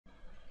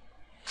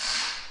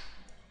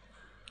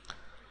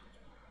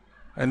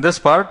In this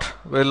part,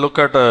 we'll look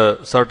at a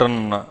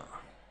certain.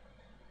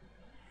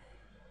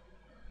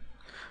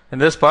 In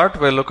this part,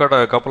 we'll look at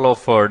a couple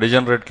of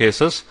degenerate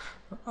cases,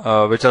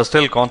 which are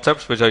still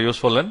concepts which are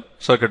useful in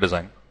circuit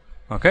design.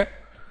 Okay,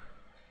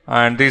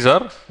 and these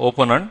are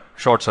open and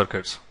short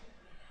circuits.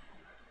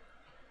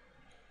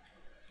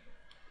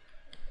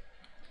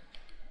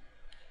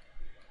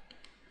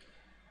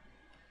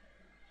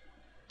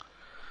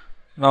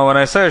 Now, when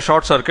I say a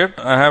short circuit,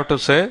 I have to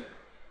say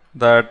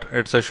that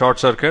it's a short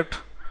circuit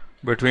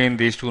between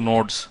these two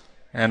nodes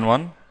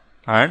N1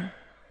 and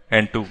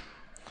N2.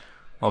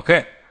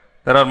 Okay,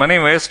 there are many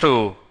ways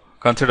to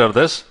consider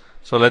this.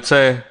 So, let's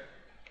say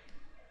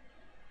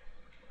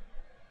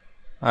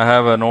I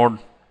have a node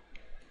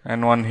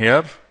N1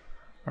 here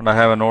and I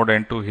have a node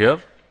N2 here,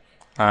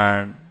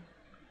 and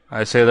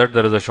I say that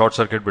there is a short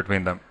circuit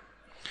between them.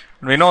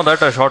 We know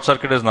that a short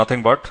circuit is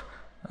nothing but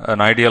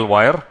an ideal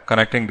wire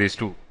connecting these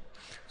two.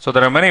 So,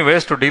 there are many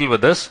ways to deal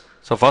with this.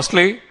 So,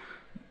 firstly,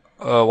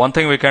 one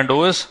thing we can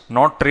do is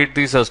not treat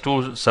these as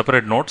two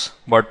separate nodes,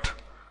 but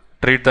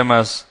treat them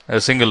as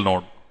a single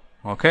node.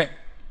 Okay.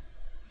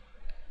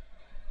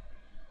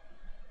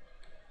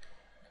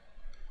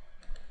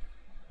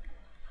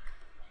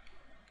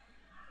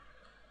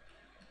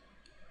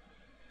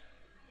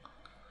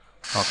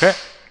 Okay.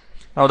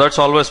 Now, that's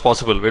always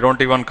possible. We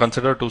don't even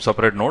consider two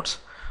separate nodes,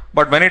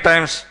 but many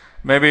times,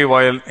 maybe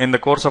while in the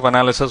course of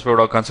analysis, we would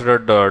have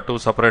considered two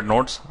separate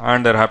nodes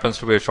and there happens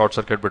to be a short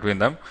circuit between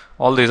them.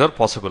 All these are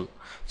possible.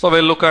 So,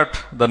 we'll look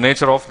at the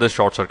nature of this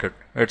short circuit.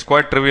 It's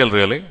quite trivial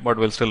really, but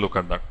we'll still look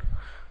at that.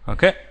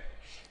 Okay.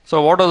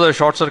 So, what does a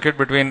short circuit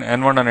between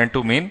N1 and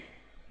N2 mean?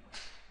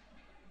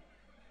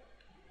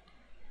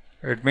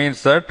 It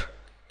means that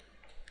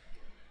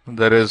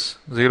there is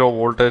zero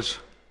voltage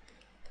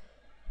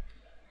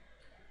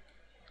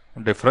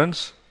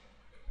difference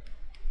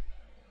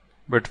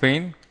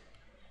between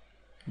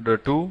the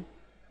two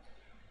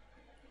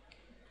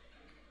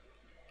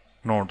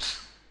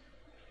nodes.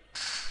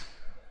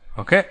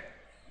 Okay.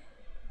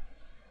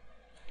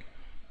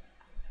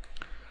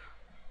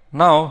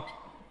 Now,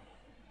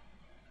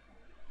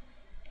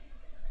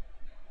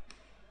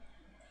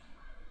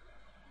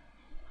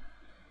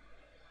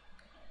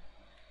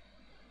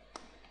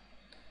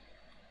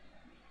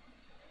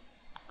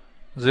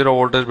 zero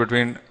voltage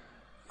between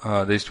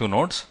these two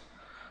nodes.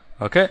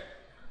 Okay.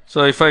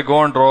 So, if I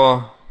go and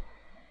draw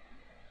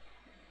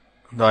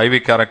the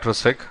IV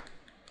characteristic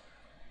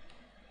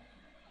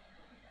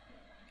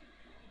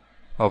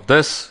of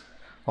this,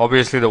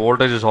 obviously the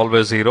voltage is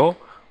always zero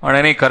and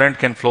any current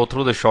can flow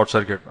through the short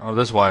circuit of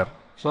this wire.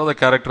 So, the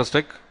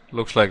characteristic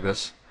looks like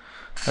this.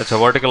 It's a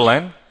vertical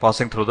line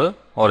passing through the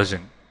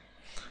origin.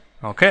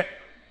 Okay.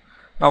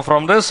 Now,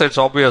 from this it's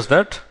obvious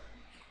that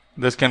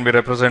this can be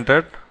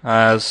represented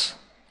as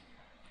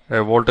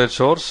a voltage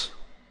source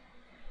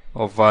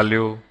of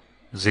value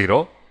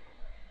 0,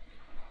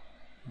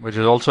 which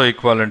is also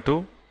equivalent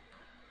to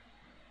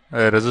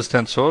a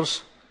resistance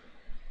source,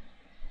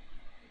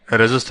 a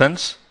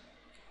resistance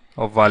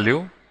of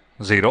value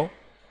 0.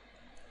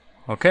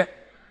 Okay.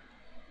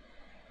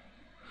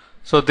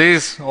 So,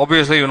 these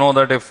obviously you know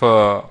that if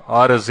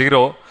R is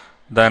 0,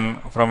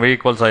 then from V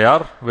equals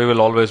IR, V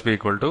will always be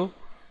equal to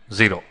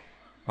 0.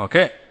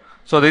 Okay.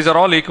 So, these are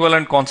all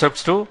equivalent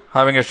concepts to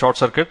having a short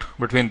circuit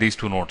between these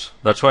two nodes.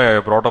 That's why I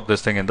brought up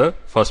this thing in the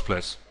first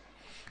place.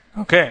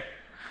 Okay.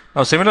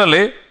 Now,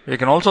 similarly, you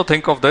can also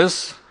think of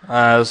this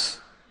as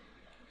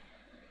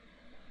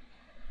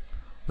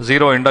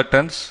zero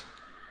inductance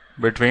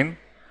between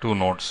two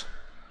nodes.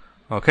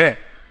 Okay.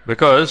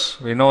 Because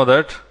we know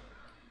that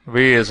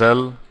V is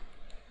L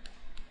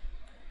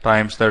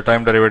times the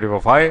time derivative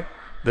of I.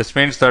 This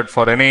means that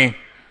for any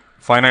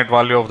finite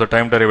value of the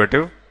time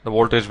derivative, the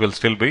voltage will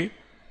still be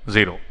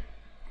 0.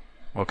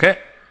 Okay.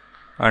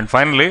 And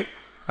finally,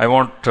 I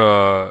won't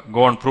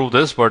go and prove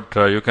this, but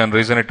you can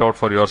reason it out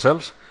for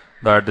yourselves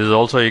that this is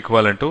also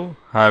equivalent to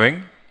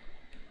having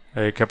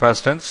a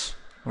capacitance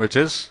which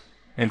is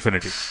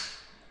infinity.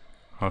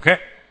 Okay.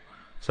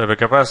 So, if a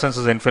capacitance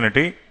is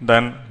infinity,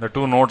 then the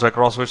two nodes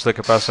across which the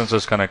capacitance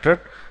is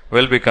connected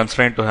will be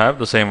constrained to have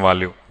the same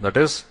value. That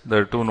is,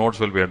 the two nodes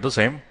will be at the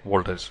same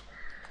voltage.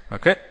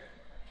 Okay.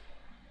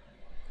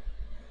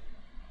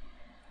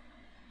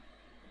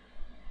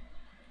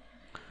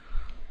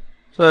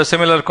 So, a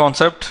similar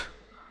concept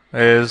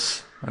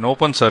is an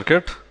open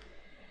circuit.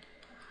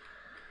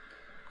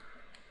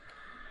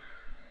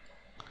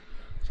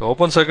 So,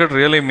 open circuit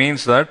really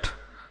means that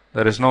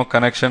there is no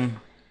connection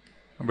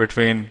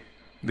between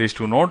these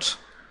two nodes.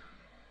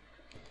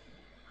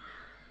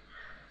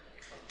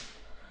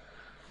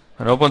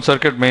 An open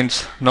circuit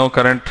means no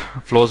current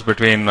flows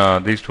between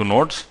these two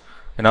nodes.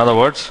 In other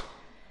words,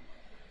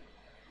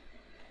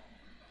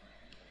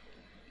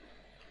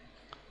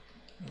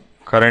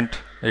 current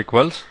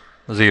equals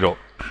 0.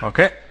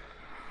 Okay.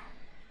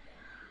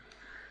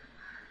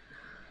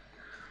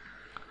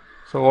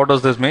 So, what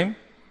does this mean?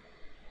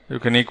 You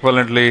can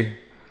equivalently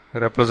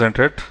represent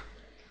it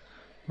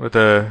with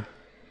a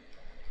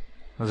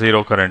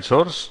 0 current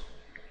source.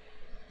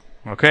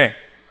 Okay.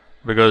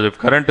 because if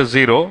current is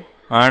 0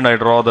 and I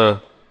draw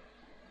the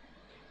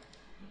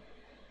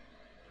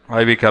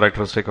IV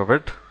characteristic of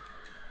it,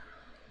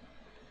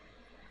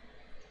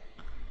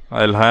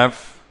 I'll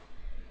have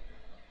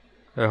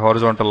a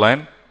horizontal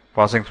line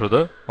passing through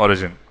the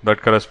origin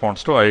that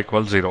corresponds to I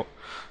equals 0.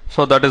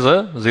 So that is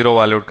a 0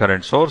 valued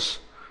current source,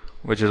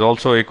 which is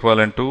also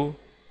equivalent to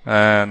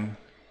an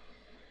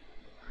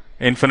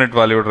infinite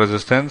valued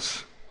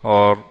resistance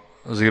or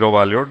 0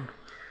 valued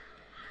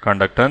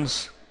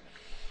conductance.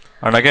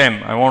 And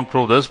again, I won't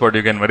prove this, but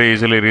you can very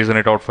easily reason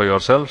it out for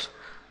yourselves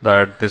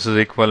that this is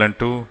equivalent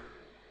to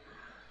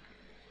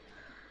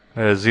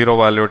a 0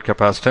 valued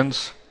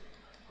capacitance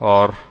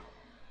or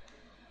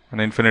an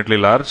infinitely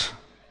large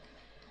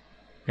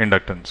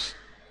inductance.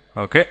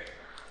 Okay,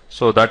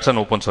 so that's an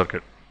open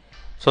circuit.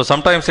 So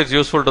sometimes it's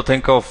useful to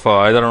think of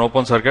either an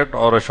open circuit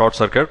or a short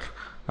circuit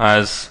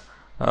as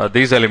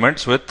these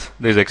elements with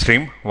these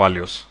extreme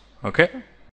values. Okay.